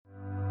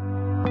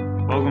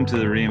Welcome to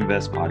the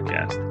Reinvest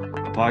Podcast,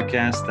 a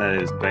podcast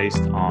that is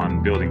based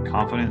on building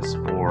confidence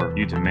for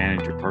you to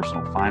manage your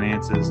personal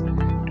finances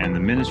and the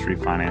ministry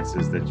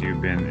finances that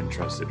you've been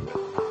entrusted with.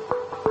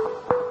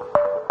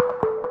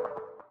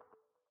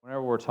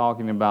 Whenever we're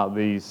talking about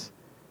these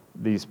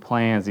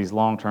plans, these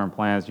long-term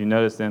plans, you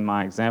noticed in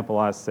my example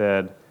I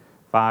said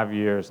 5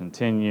 years and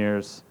 10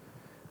 years.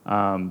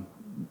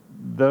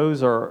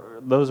 Those are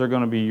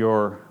going to be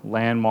your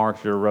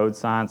landmarks, your road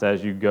signs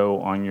as you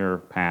go on your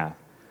path.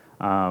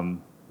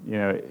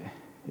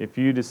 If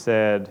you just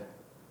said,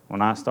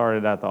 when I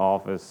started at the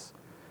office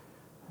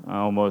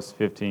almost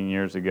 15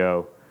 years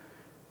ago,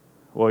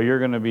 well, you're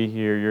going to be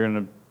here, you're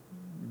going to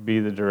be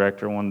the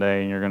director one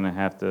day, and you're going to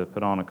have to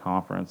put on a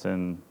conference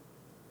and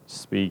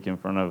speak in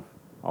front of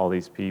all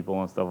these people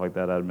and stuff like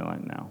that, I'd be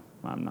like, no,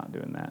 I'm not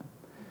doing that.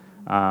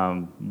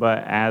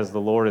 But as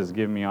the Lord has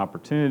given me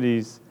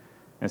opportunities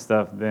and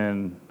stuff,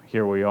 then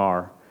here we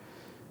are.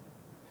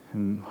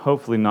 And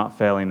hopefully not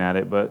failing at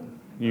it, but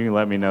you can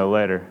let me know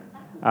later.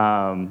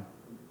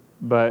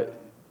 But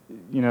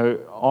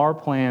our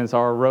plans,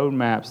 our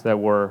roadmaps that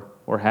we're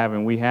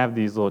having, we have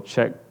these little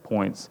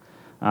checkpoints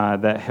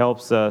that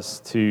helps us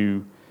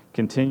to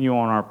continue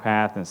on our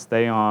path and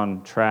stay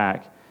on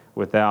track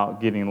without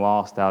getting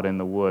lost out in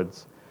the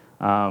woods.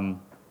 To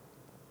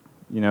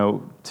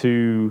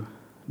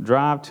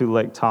drive to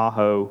Lake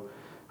Tahoe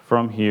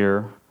from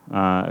here,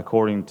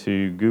 according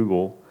to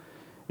Google,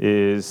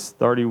 is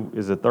a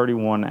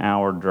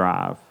 31-hour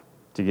drive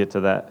to get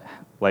to that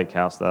lake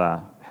house that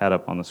I had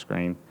up on the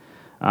screen.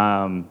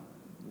 A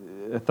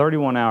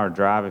 31-hour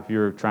drive, if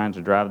you're trying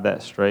to drive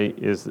that straight,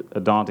 is a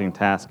daunting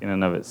task in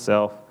and of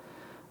itself.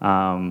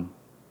 But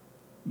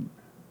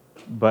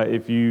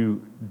if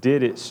you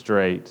did it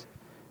straight,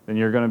 then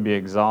you're going to be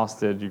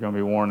exhausted, you're going to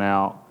be worn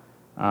out,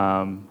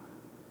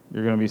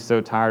 you're going to be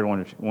so tired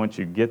once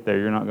you get there,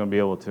 you're not going to be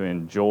able to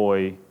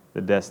enjoy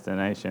the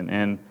destination.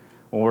 And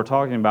when we're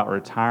talking about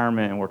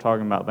retirement and we're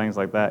talking about things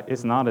like that,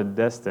 it's not a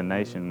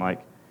destination.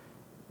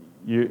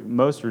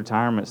 Most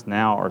retirements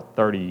now are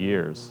 30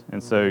 years.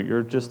 And so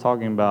you're just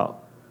talking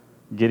about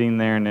getting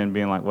there and then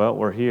being like, well,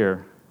 we're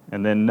here.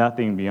 And then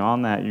nothing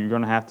beyond that. You're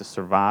going to have to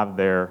survive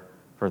there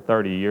for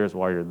 30 years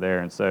while you're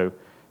there. And so,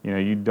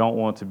 you don't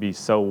want to be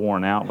so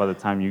worn out by the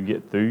time you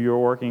get through your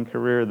working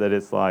career that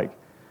it's like,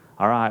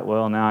 all right,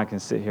 well, now I can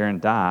sit here and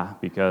die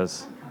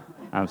because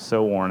I'm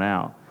so worn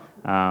out.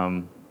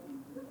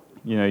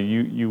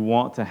 You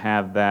want to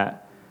have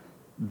that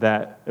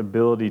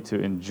ability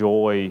to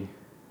enjoy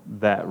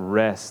that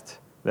rest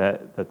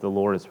that the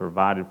Lord has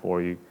provided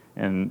for you.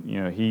 And,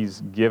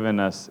 He's given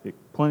us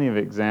plenty of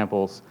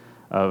examples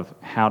of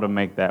how to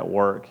make that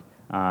work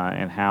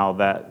and how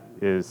that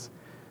is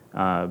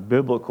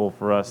biblical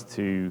for us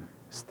to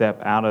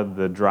step out of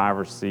the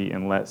driver's seat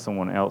and let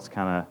someone else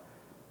kind of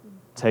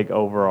take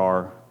over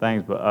our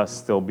things, but us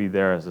still be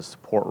there as a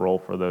support role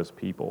for those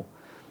people.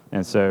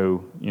 And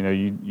so,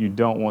 you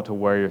don't want to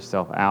wear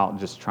yourself out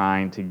just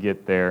trying to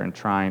get there and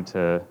trying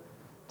to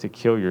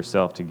kill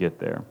yourself to get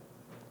there.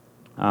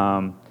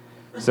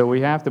 So we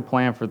have to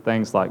plan for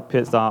things like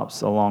pit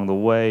stops along the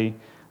way,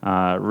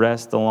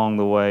 rest along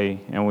the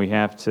way, and we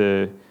have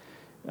to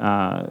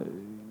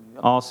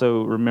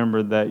also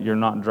remember that you're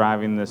not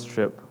driving this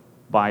trip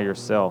by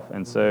yourself.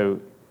 And so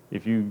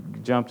if you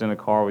jumped in a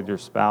car with your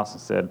spouse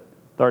and said,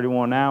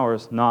 31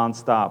 hours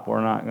nonstop,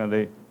 we're not going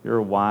to,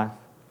 your wife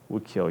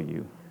would kill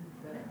you.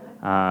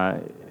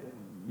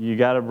 You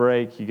got to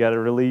break, you got to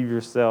relieve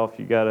yourself,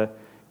 you got to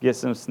get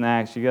some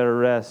snacks, you got to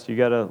rest, you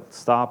got to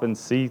stop and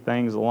see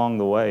things along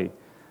the way.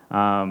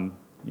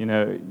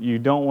 You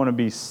don't want to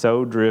be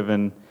so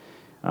driven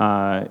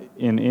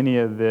in any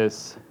of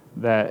this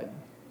that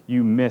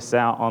you miss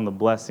out on the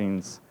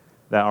blessings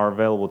that are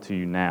available to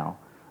you now.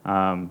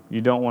 You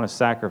don't want to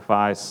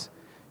sacrifice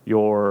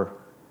your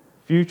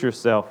future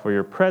self for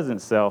your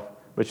present self,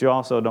 but you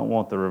also don't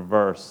want the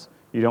reverse.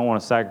 You don't want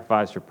to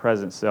sacrifice your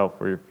present self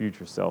for your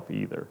future self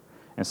either.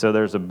 And so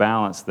there's a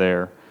balance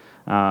there.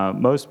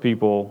 Most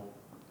people,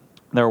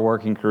 their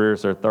working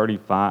careers are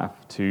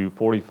 35 to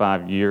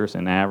 45 years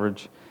in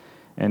average.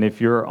 And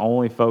if you're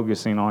only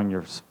focusing on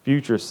your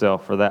future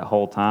self for that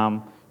whole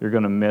time, you're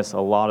going to miss a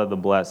lot of the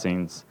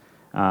blessings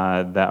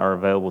that are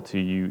available to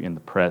you in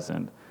the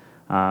present.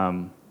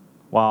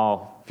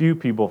 While few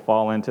people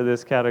fall into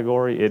this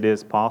category, it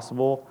is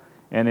possible,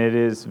 and it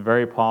is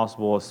very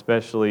possible,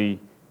 especially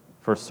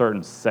for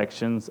certain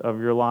sections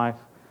of your life.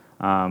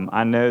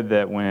 I know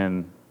that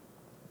when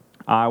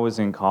I was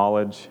in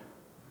college,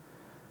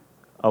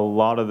 a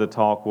lot of the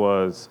talk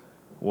was,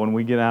 when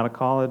we get out of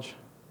college,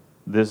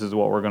 this is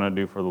what we're going to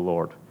do for the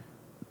Lord.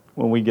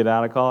 When we get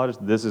out of college,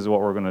 this is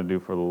what we're going to do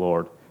for the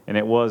Lord. And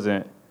it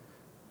wasn't,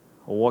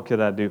 well, what could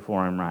I do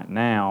for Him right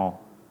now?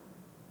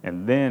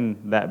 And then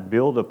that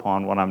build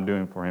upon what I'm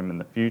doing for Him in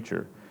the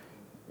future.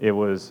 It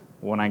was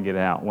when I get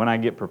out, when I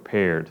get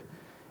prepared.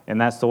 And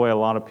that's the way a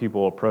lot of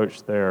people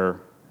approach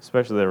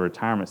especially their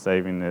retirement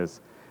saving is,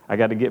 I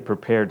got to get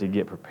prepared to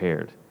get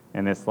prepared.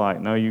 And it's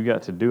like, no, you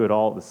got to do it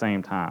all at the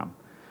same time.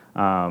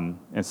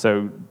 And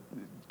so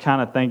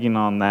kind of thinking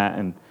on that,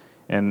 and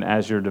and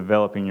as you're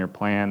developing your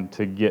plan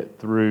to get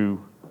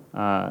through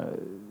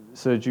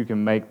so that you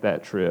can make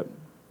that trip.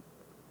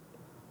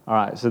 All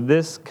right, so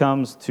this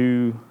comes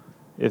to,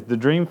 if the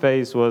dream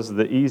phase was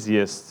the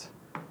easiest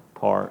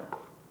part,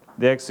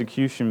 the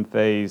execution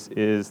phase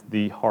is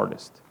the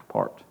hardest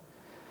part.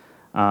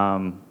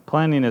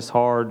 Planning is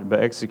hard, but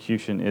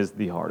execution is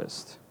the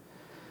hardest.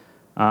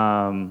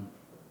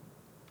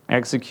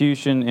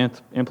 Execution,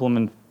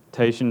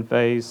 implementation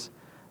phase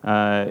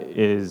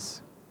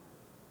is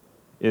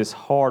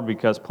hard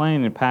because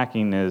planning and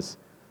packing is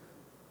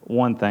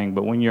one thing,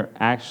 but when you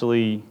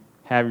actually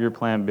have your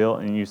plan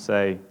built and you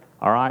say,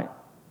 all right,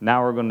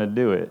 now we're going to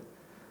do it,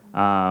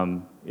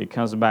 it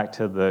comes back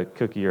to the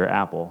cookie or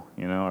apple.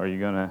 Are you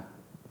going to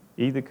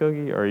eat the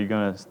cookie or are you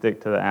going to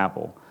stick to the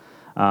apple?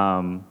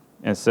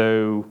 And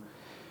so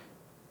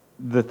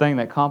the thing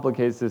that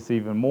complicates this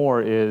even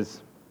more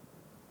is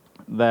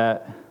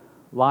that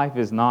life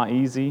is not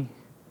easy.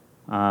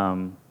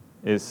 You're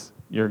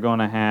going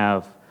to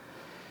have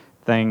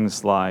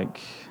things like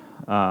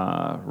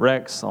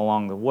wrecks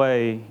along the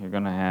way. You're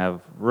going to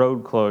have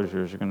road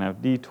closures. You're going to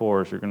have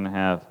detours. You're going to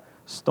have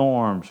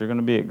storms. You're going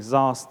to be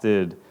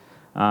exhausted.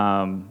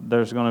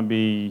 There's going to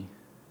be,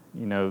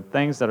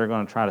 things that are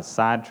going to try to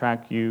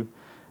sidetrack you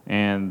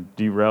and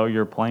derail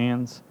your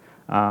plans.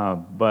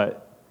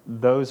 But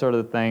those are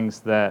the things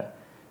that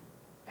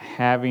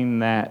having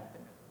that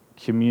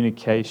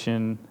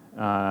communication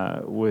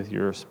with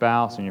your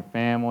spouse and your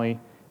family,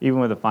 even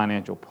with a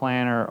financial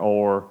planner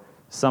or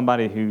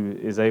somebody who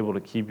is able to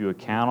keep you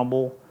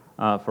accountable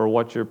for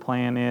what your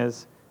plan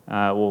is,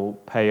 will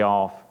pay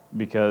off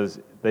because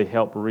they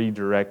help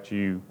redirect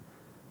you.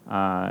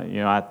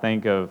 I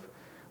think of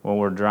when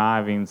we're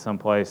driving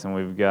someplace and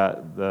we've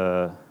got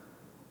the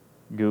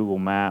Google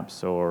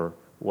Maps or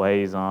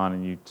Waze on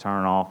and you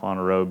turn off on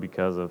a road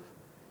because of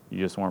you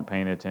just weren't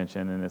paying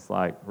attention, and it's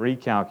like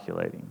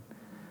recalculating.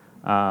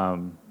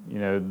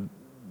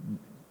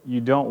 You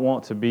don't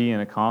want to be in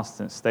a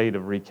constant state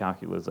of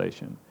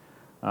recalculation.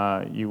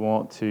 You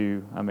want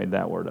to, I made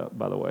that word up,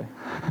 by the way.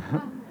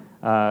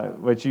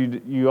 But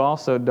you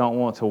also don't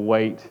want to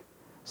wait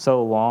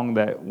so long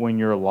that when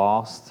you're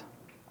lost,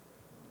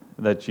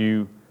 that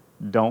you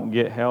don't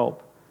get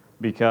help,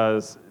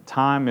 because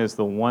time is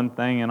the one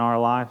thing in our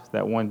life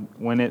that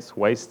when it's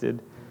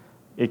wasted,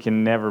 it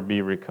can never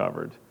be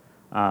recovered.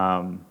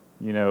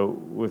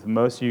 With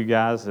most of you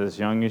guys, as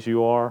young as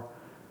you are,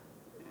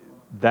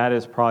 that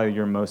is probably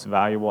your most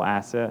valuable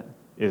asset,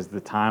 is the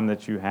time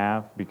that you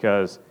have,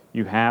 because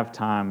you have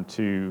time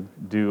to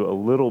do a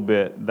little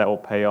bit that will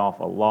pay off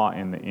a lot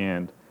in the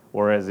end.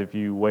 Whereas if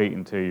you wait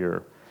until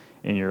you're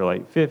in your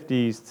late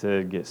 50s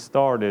to get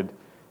started,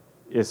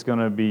 it's going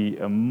to be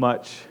a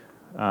much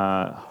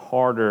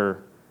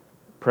harder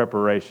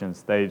preparation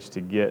stage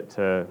to get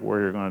to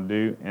where you're going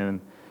to do. And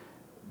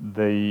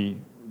the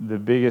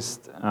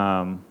biggest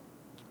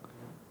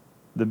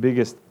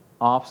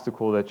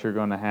obstacle that you're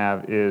going to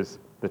have is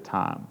the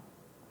time.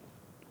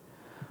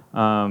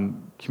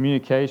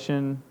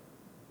 Communication,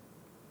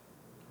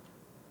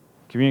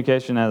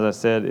 as I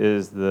said,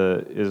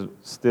 is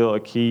still a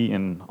key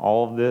in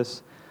all of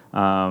this.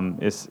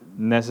 It's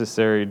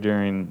necessary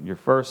during your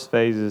first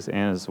phases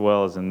and as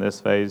well as in this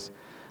phase.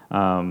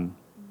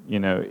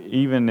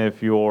 Even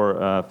if you're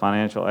a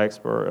financial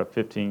expert of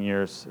 15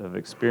 years of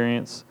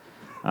experience,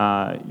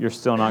 you're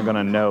still not going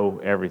to know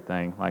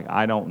everything. Like,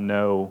 I don't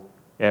know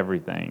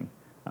everything.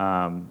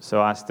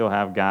 So I still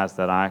have guys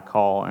that I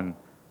call and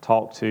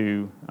talk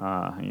to.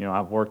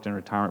 I've worked in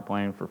retirement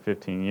planning for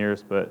 15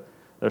 years, but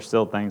there's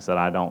still things that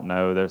I don't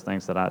know. There's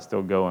things that I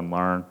still go and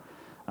learn.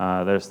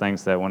 There's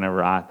things that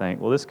whenever I think,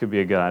 well, this could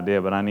be a good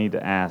idea, but I need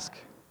to ask,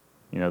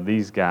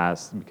 these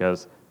guys,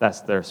 because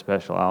that's their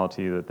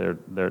specialty that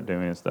they're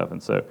doing and stuff.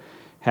 And so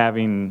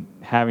having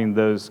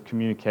those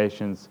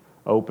communications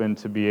open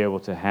to be able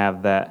to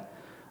have that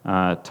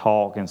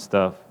talk and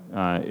stuff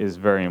is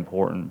very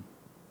important.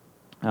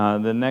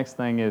 The next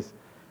thing is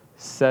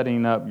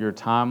setting up your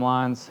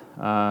timelines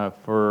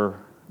for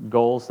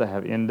goals that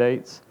have end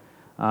dates.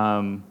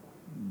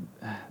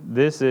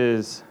 This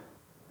is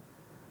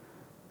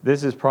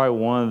probably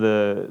one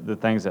of the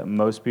things that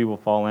most people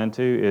fall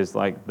into, is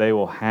like they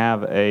will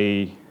have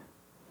a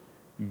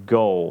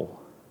goal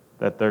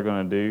that they're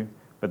going to do,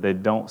 but they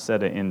don't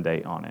set an end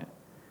date on it.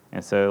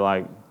 And so,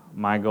 like,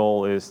 my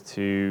goal is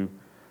to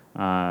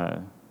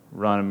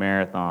run a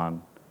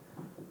marathon.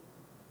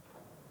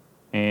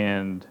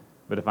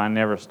 But if I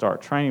never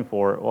start training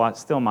for it, well, it's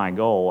still my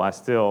goal. I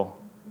still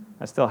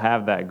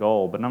have that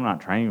goal, but I'm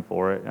not training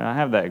for it. And I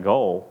have that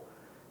goal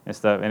and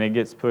stuff, and it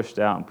gets pushed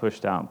out and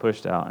pushed out and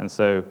pushed out. And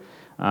so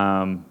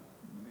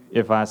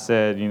if I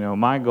said,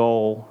 my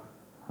goal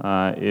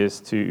is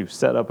to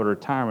set up a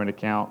retirement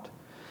account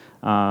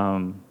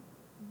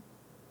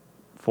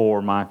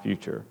for my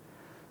future,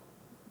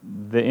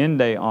 the end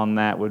date on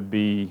that would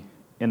be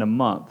in a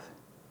month,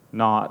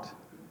 not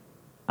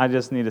I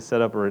just need to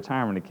set up a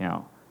retirement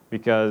account.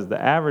 Because the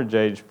average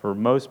age for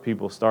most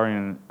people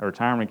starting a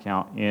retirement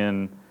account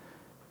in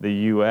the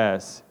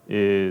U.S.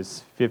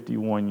 is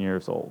 51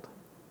 years old.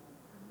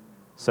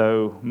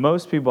 So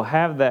most people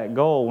have that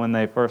goal when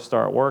they first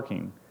start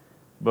working,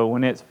 but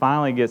when it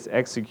finally gets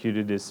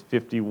executed, it's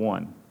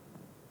 51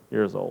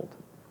 years old.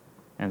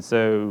 And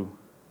so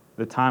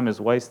the time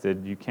is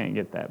wasted. You can't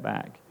get that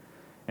back.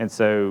 And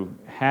so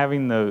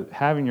having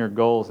your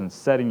goals and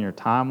setting your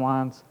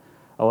timelines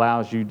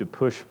allows you to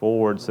push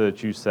forward so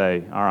that you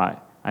say, all right,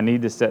 I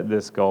need to set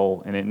this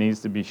goal, and it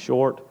needs to be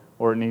short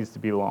or it needs to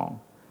be long.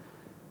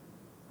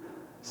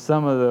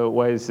 Some of the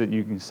ways that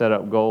you can set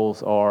up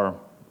goals are,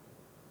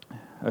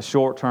 a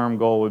short-term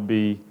goal would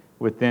be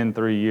within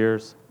 3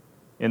 years.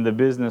 In the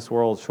business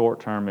world,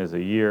 short-term is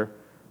a year,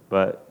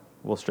 but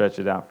we'll stretch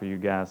it out for you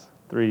guys,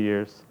 3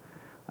 years.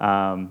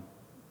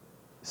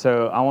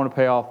 So I want to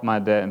pay off my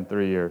debt in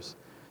 3 years.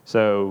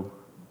 So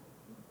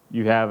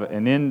you have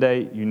an end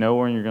date, you know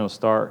when you're going to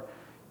start,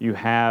 you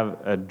have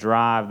a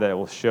drive that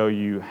will show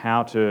you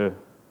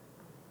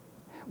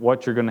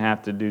what you're going to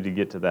have to do to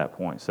get to that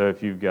point. So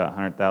if you've got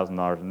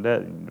 $100,000 in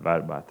debt, you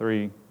divide it by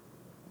 3, you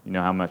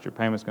know how much your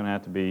payment's going to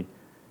have to be,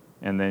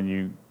 and then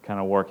you kind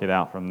of work it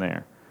out from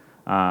there.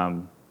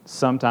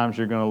 Sometimes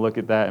you're going to look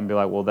at that and be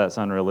like, well, that's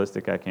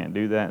unrealistic, I can't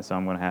do that, and so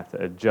I'm going to have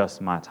to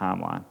adjust my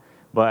timeline.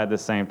 But at the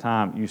same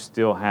time, you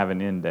still have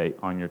an end date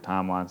on your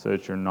timeline so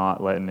that you're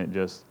not letting it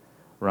just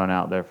run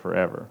out there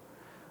forever.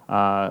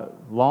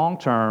 Long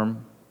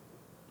term,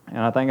 and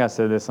I think I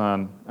said this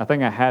I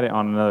think I had it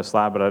on another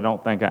slide, but I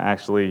don't think I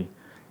actually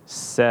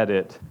said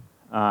it,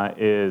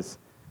 is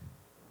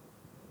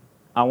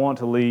I want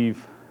to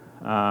leave,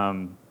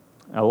 a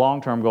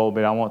long-term goal,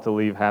 but I want to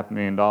leave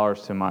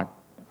 $500,000 to my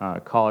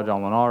college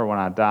alma mater when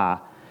I die.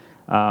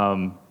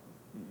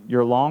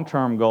 Your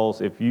long-term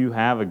goals, if you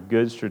have a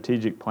good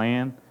strategic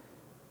plan,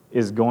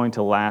 is going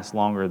to last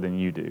longer than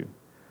you do.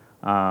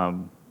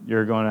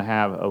 You're going to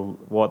have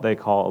what they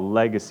call a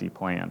legacy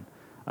plan.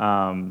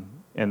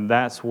 And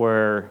that's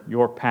where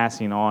you're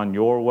passing on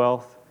your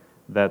wealth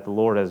that the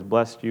Lord has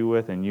blessed you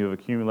with and you've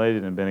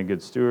accumulated and been a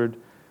good steward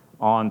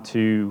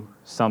onto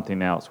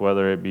something else,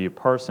 whether it be a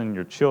person,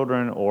 your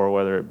children, or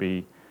whether it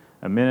be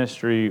a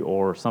ministry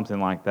or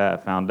something like that, a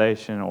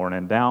foundation or an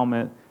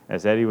endowment,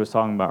 as Eddie was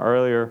talking about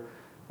earlier.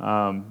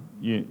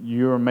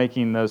 You're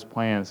making those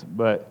plans,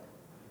 but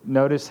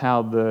notice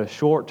how the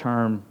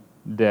short-term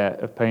debt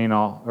of paying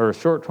off, or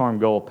short-term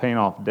goal of paying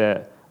off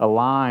debt,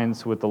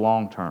 aligns with the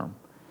long-term.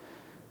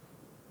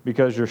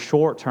 Because your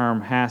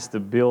short-term has to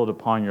build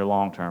upon your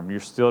long-term. You're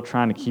still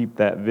trying to keep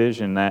that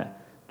vision, that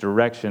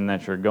direction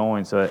that you're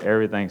going, so that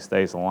everything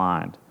stays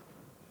aligned.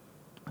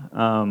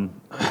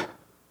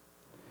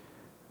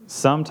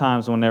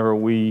 Sometimes whenever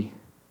we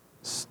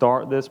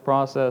start this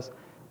process,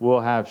 we'll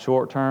have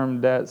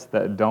short-term debts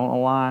that don't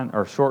align,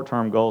 or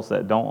short-term goals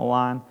that don't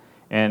align,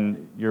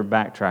 and you're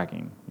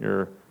backtracking.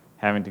 You're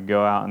having to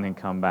go out and then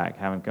come back,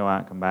 having to go out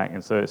and come back.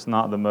 And so it's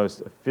not the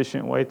most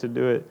efficient way to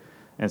do it.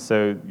 And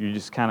so you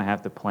just kind of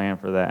have to plan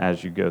for that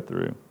as you go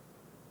through.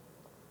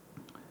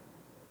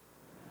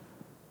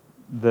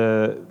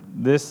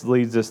 This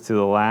leads us to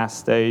the last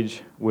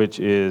stage, which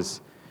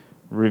is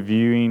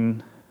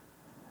reviewing,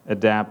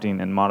 adapting,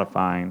 and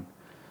modifying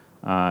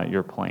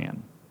your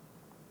plan.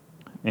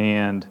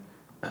 And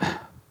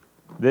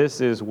this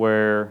is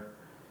where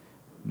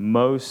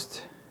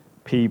most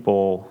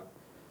people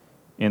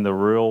in the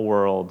real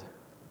world,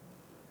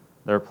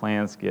 their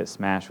plans get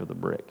smashed with a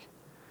brick.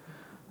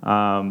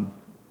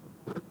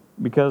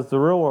 Because the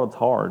real world's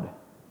hard.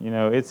 You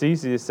know, it's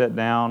easy to sit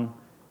down,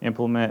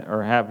 implement,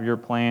 or have your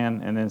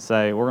plan, and then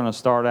say, we're going to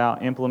start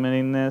out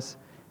implementing this,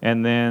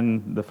 and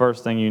then the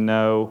first thing you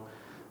know,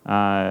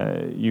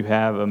 you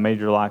have a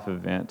major life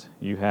event.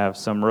 You have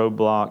some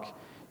roadblock.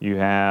 You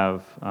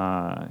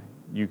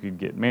could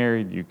get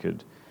married. You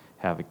could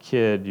have a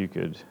kid. You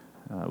could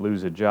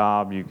lose a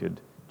job. You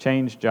could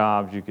change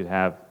jobs. You could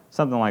have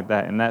something like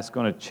that, and that's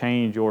going to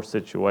change your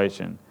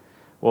situation.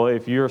 Well,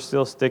 if you're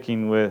still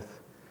sticking with,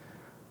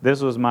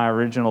 this was my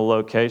original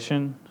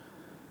location,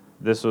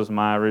 this was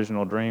my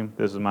original dream,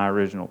 this is my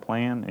original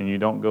plan, and you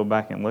don't go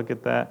back and look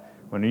at that,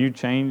 when you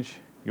change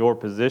your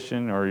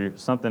position or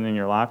something in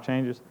your life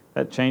changes,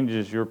 that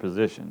changes your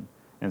position.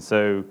 And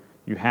so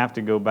you have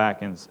to go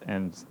back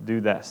and do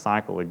that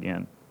cycle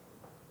again.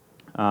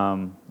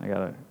 I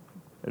got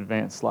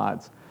advanced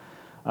slides.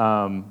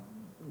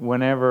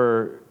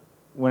 Whenever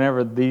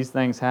these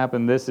things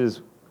happen, this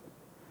is,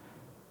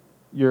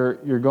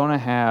 you're going to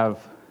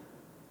have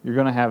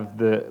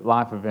the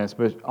life events,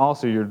 but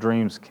also your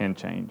dreams can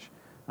change.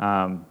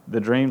 The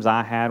dreams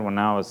I had when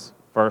I was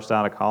first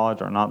out of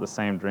college are not the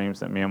same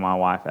dreams that me and my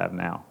wife have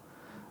now.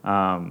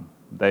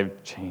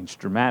 They've changed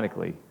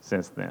dramatically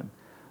since then.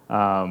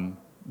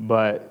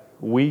 But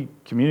we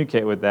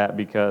communicate with that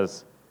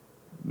because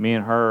me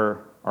and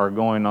her are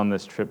going on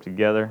this trip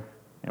together,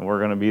 and we're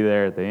going to be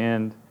there at the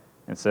end,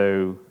 and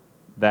so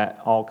that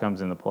all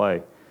comes into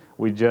play.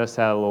 We just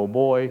had a little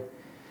boy.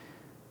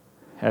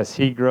 As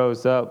he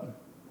grows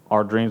up,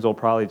 our dreams will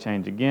probably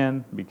change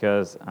again,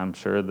 because I'm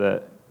sure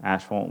that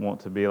Ash won't want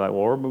to be like,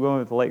 well, we're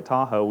going to Lake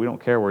Tahoe. We don't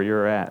care where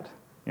you're at.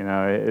 You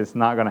know, it's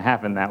not going to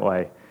happen that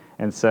way.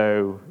 And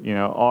so, you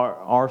know,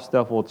 our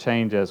stuff will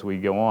change as we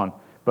go on.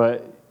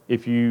 But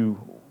if you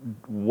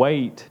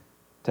wait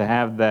to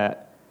have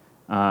that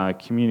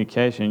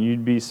communication,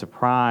 you'd be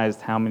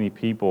surprised how many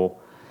people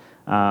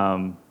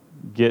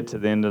get to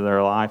the end of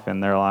their life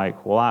and they're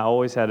like, well, I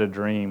always had a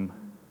dream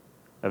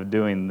of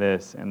doing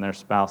this, and their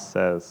spouse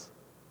says,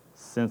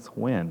 since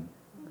when?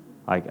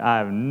 Like,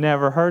 I've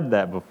never heard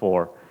that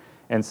before.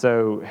 And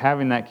so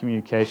having that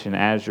communication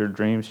as your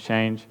dreams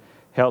change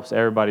helps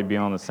everybody be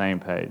on the same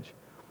page.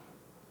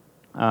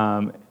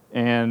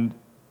 And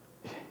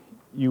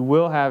you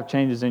will have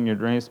changes in your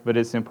dreams, but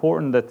it's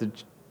important that the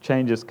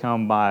changes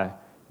come by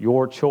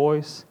your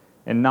choice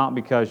and not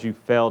because you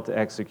failed to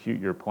execute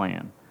your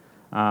plan.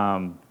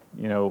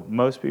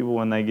 Most people,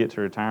 when they get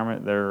to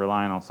retirement, they're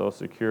relying on Social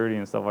Security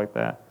and stuff like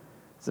that.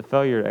 It's a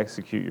failure to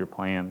execute your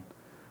plan.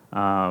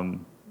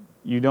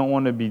 You don't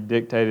want to be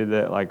dictated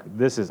that, like,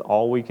 this is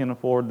all we can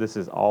afford, this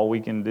is all we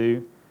can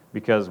do,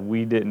 because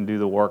we didn't do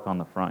the work on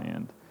the front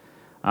end.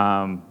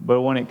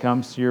 But when it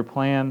comes to your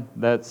plan,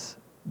 that's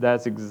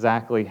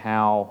exactly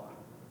how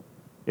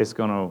it's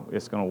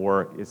gonna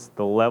work. It's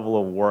the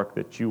level of work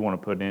that you want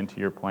to put into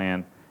your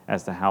plan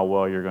as to how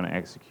well you're going to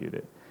execute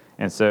it.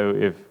 And so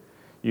if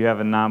you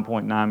have a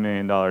 $9.9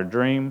 million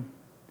dream,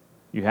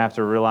 you have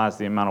to realize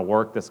the amount of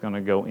work that's going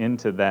to go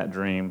into that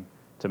dream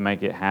to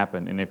make it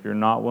happen. And if you're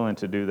not willing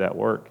to do that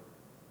work,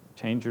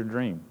 change your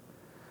dream.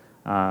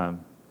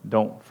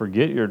 Don't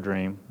forget your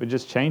dream, but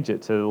just change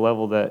it to the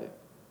level that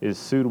is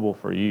suitable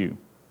for you.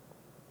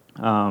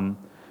 I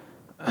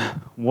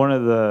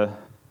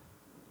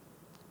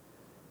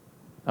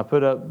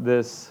put up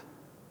this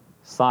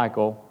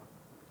cycle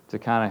to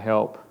kind of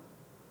help,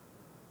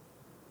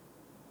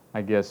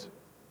 I guess,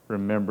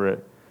 remember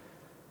it.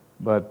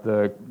 But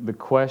the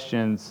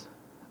questions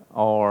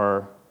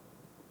are: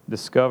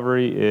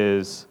 discovery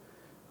is,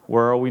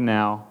 where are we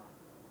now?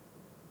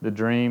 The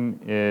dream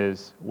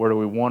is, where do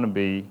we want to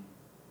be?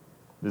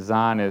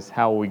 Design is,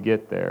 how will we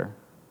get there?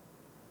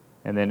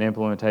 And then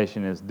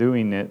implementation is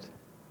doing it,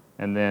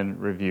 and then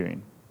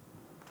reviewing.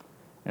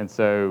 And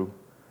so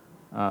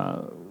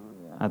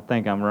I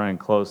think I'm running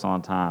close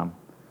on time,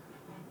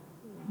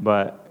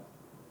 but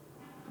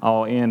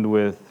I'll end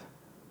with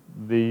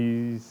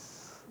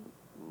these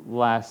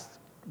last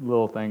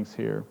little things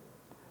here.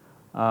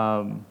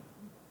 While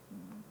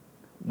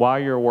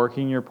you're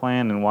working your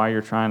plan and while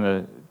you're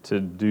trying to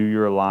do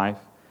your life,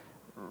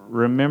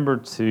 remember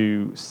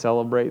to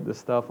celebrate the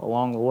stuff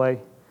along the way.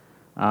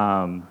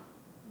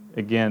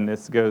 Again,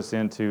 this goes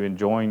into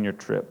enjoying your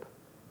trip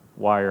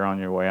while you're on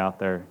your way out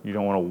there. You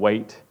don't want to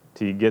wait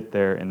till you get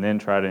there and then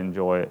try to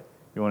enjoy it.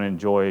 You want to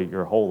enjoy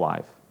your whole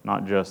life,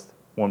 not just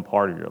one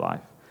part of your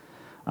life.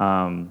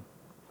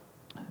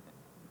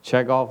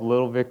 Check off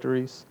little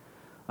victories.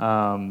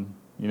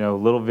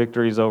 Little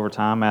victories over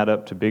time add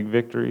up to big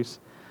victories.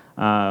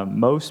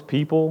 Most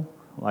people,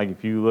 like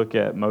if you look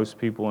at most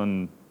people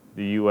in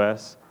the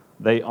U.S.,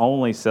 they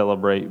only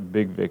celebrate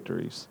big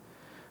victories.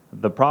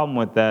 The problem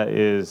with that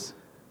is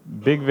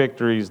big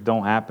victories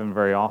don't happen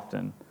very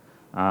often,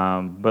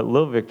 but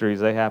little victories,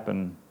 they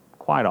happen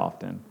quite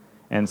often.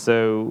 And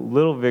so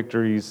little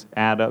victories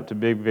add up to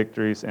big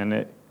victories, and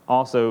it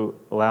also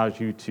allows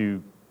you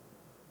to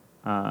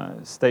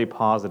stay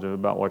positive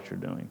about what you're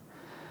doing.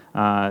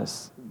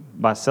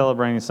 By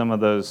celebrating some of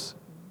those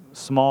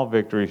small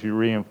victories, you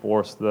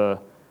reinforce the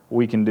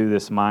we can do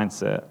this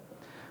mindset.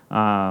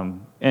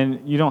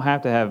 And you don't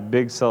have to have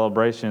big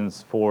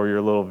celebrations for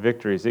your little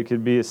victories. It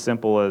could be as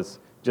simple as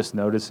just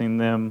noticing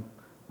them,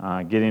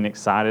 getting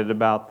excited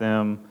about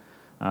them,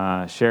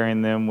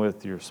 sharing them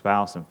with your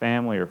spouse and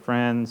family or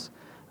friends,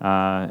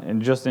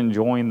 and just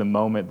enjoying the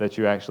moment that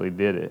you actually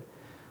did it.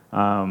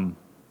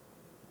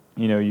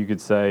 You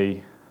could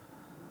say,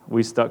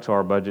 we stuck to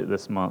our budget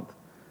this month.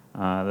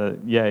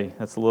 Yay,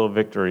 that's a little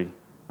victory.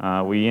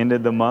 We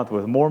ended the month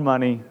with more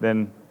money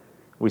than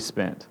we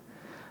spent.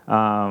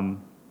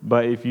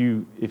 But if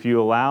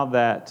you allow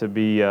that to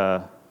be,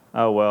 oh,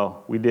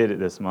 well, we did it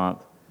this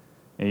month,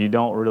 and you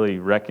don't really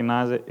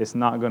recognize it, it's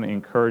not going to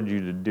encourage you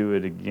to do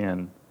it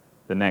again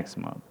the next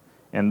month.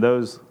 And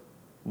those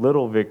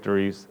little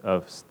victories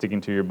of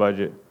sticking to your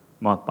budget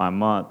month by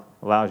month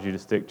allows you to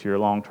stick to your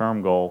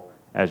long-term goal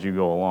as you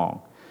go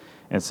along.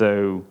 And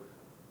so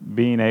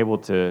being able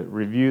to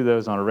review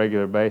those on a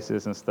regular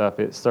basis and stuff,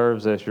 it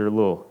serves as your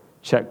little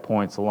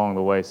checkpoints along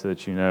the way so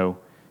that you know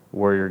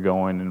where you're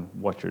going and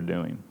what you're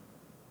doing.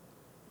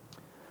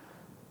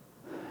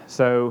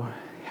 So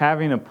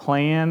having a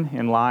plan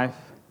in life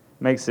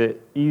makes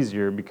it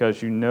easier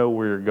because you know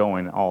where you're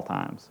going at all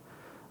times.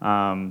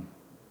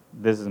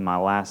 This is my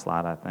last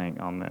slide, I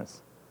think, on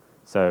this.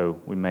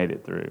 So we made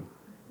it through.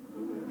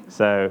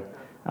 So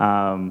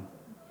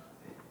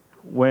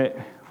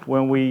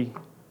when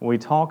we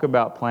talk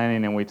about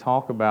planning and we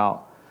talk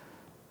about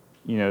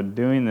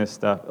doing this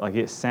stuff, like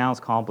it sounds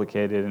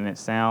complicated and it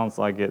sounds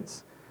like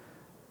it's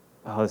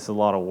a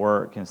lot of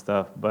work and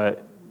stuff,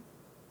 but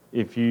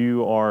if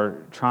you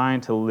are trying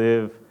to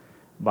live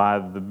by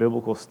the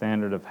biblical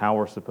standard of how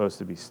we're supposed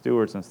to be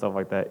stewards and stuff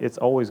like that, it's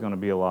always going to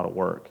be a lot of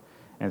work.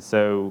 And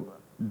so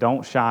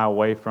don't shy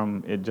away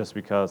from it just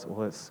because,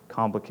 well, it's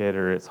complicated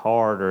or it's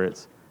hard or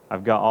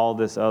I've got all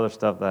this other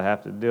stuff that I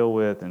have to deal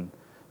with and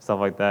stuff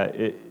like that.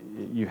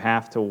 You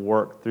have to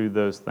work through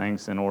those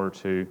things in order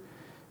to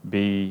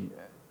be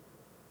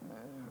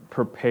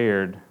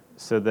prepared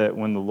so that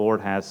when the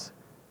Lord has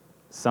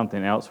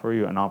something else for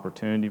you, an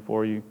opportunity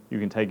for you, you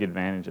can take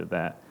advantage of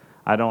that.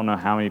 I don't know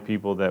how many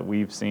people that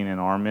we've seen in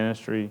our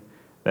ministry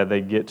that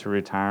they get to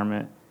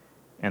retirement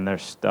and they're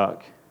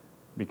stuck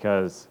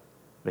because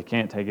they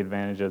can't take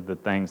advantage of the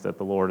things that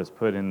the Lord has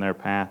put in their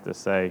path to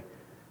say,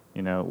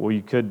 well,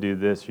 you could do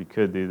this, you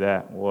could do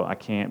that. Well, I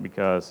can't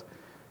because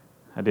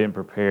I didn't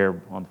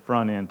prepare on the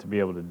front end to be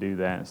able to do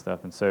that and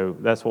stuff. And so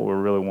that's what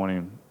we're really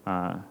wanting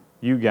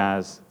you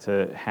guys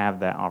to have,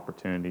 that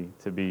opportunity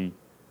to be,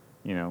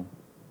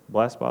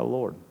 blessed by the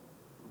Lord.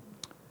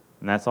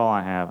 And that's all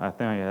I have. I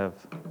think I have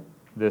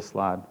this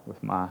slide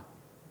with my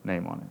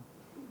name on it.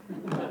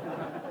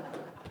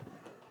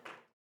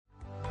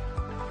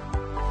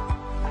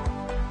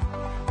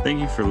 Thank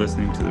you for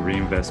listening to the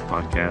Reinvest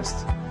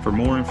podcast. For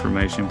more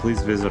information,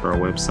 please visit our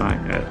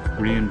website at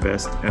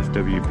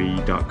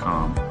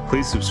reinvestfwb.com.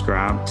 Please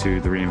subscribe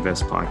to the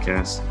Reinvest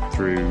podcast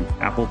through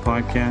Apple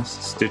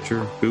Podcasts,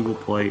 Stitcher, Google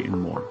Play,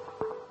 and more.